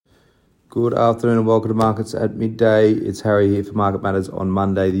Good afternoon and welcome to Markets at Midday. It's Harry here for Market Matters on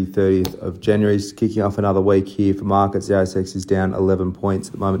Monday, the 30th of January. It's kicking off another week here for markets. The ASX is down 11 points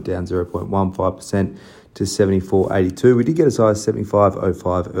at the moment, down 0.15% to 74.82. We did get as high as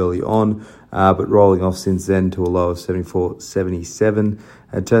 75.05 early on, but rolling off since then to a low of 74.77.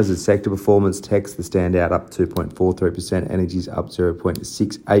 In terms of sector performance, tech's the standout, up 2.43%. Energy's up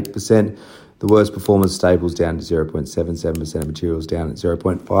 0.68%. The worst performance, staples down to 0.77%, materials down at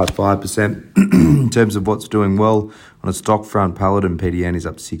 0.55%. In terms of what's doing well, on a stock front, Paladin PDN is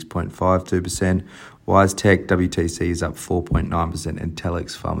up 6.52%, WiseTech WTC is up 4.9%, and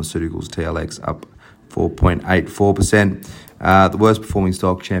Telix Pharmaceuticals TLX up 4.84%. The worst performing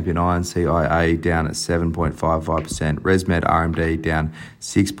stock, Champion Iron CIA, down at 7.55%, ResMed RMD down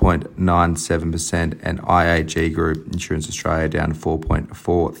 6.97%, and IAG Group Insurance Australia down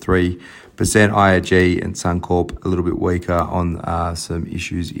 4.43%. IAG and Suncorp a little bit weaker on some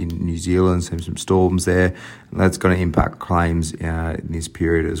issues in New Zealand, some storms there, and that's going to impact claims in this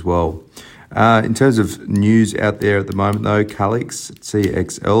period as well. In terms of news out there at the moment though, Calix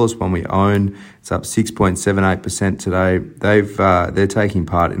CXL is one we own. It's up 6.78% today. They're taking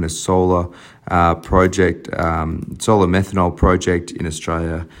part in a solar project, solar methanol project in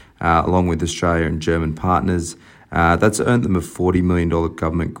Australia, along with Australia and German partners. That's earned them a $40 million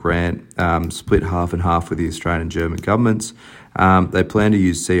government grant, split half and half with the Australian and German governments. They plan to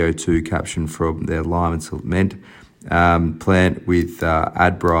use CO2 capture from their lime and cement plant with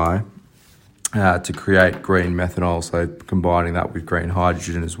Adbri to create green methanol, so combining that with green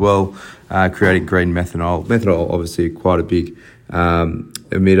hydrogen as well, creating green methanol. Methanol, obviously, quite a big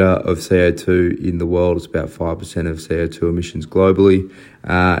emitter of CO2 in the world. It's about 5% of CO2 emissions globally,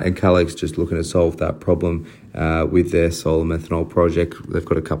 and Calix just looking to solve that problem with their solar methanol project. They've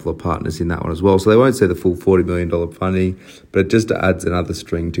got a couple of partners in that one as well, so they won't see the full $40 million funding, but it just adds another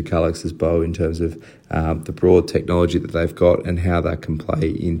string to Calix's bow in terms of the broad technology that they've got and how that can play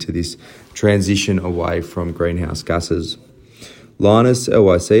into this transition away from greenhouse gases. Lynas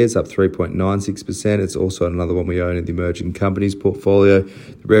LYC is up 3.96%. It's also another one we own in the emerging companies portfolio.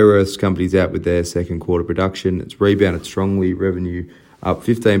 The rare earths company's out with their second quarter production. It's rebounded strongly. Revenue up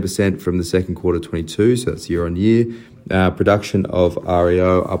 15% from the second quarter 22, so that's year on year. Production of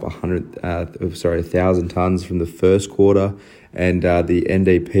REO up 1,000 tons from the first quarter, and the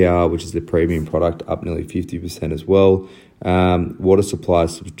NdPr, which is the premium product, up nearly 50% as well. Water supply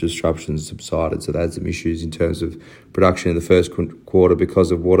disruptions subsided, so they had some issues in terms of production in the first quarter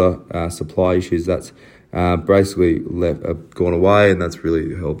because of water supply issues. That's basically gone away, and that's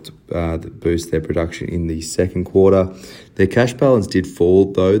really helped boost their production in the second quarter. Their cash balance did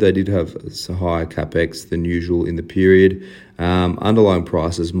fall, though. They did have some higher capex than usual in the period. Underlying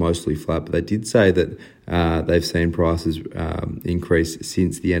prices mostly flat, but they did say that they've seen prices increase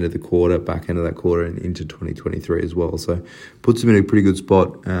since the end of the quarter, back end of that quarter, and into 2023 as well. So puts them in a pretty good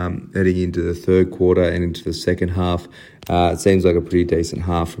spot heading into the third quarter and into the second half. It seems like a pretty decent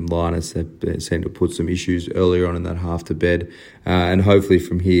half from Lynas. They seem to put some issues earlier on in that half to bed, and hopefully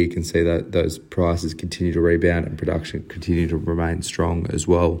from here you can see that those prices continue to rebound and production continue to remain strong as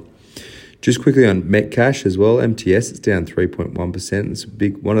well. Just quickly on Metcash as well, MTS is down 3.1%. It's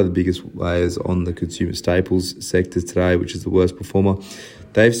one of the biggest layers on the consumer staples sector today, which is the worst performer.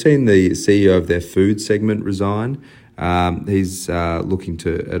 They've seen the CEO of their food segment resign. He's looking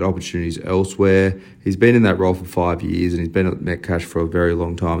at opportunities elsewhere. He's been in that role for 5 years, and he's been at Metcash for a very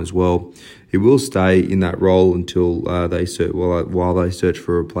long time as well. He will stay in that role until while they search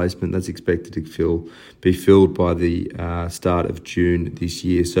for a replacement. That's expected to be filled by the start of June this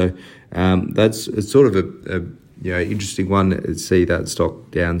year. So it's sort of a interesting one to see that stock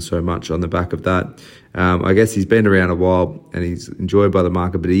down so much on the back of that. I guess he's been around a while and he's enjoyed by the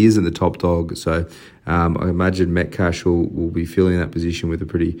market, but he isn't the top dog. So I imagine Metcash will be filling that position with a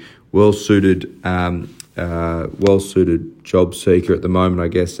pretty well-suited job seeker at the moment, I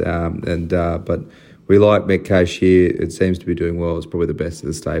guess. But we like Metcash here. It seems to be doing well. It's probably the best of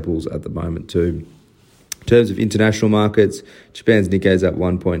the staples at the moment too. In terms of international markets, Japan's Nikkei is up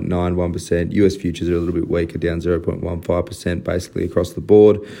 1.91%. US futures are a little bit weaker, down 0.15%, basically across the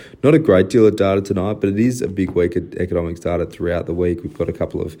board. Not a great deal of data tonight, but it is a big week of economics data throughout the week. We've got a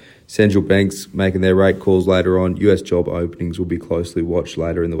couple of central banks making their rate calls later on. US job openings will be closely watched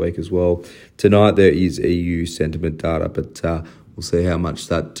later in the week as well. Tonight there is EU sentiment data, but we'll see how much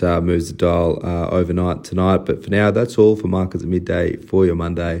that moves the dial overnight tonight. But for now, that's all for Markets at Midday for your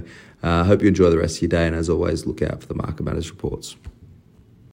Monday. Hope you enjoy the rest of your day, and as always, look out for the Market Matters reports.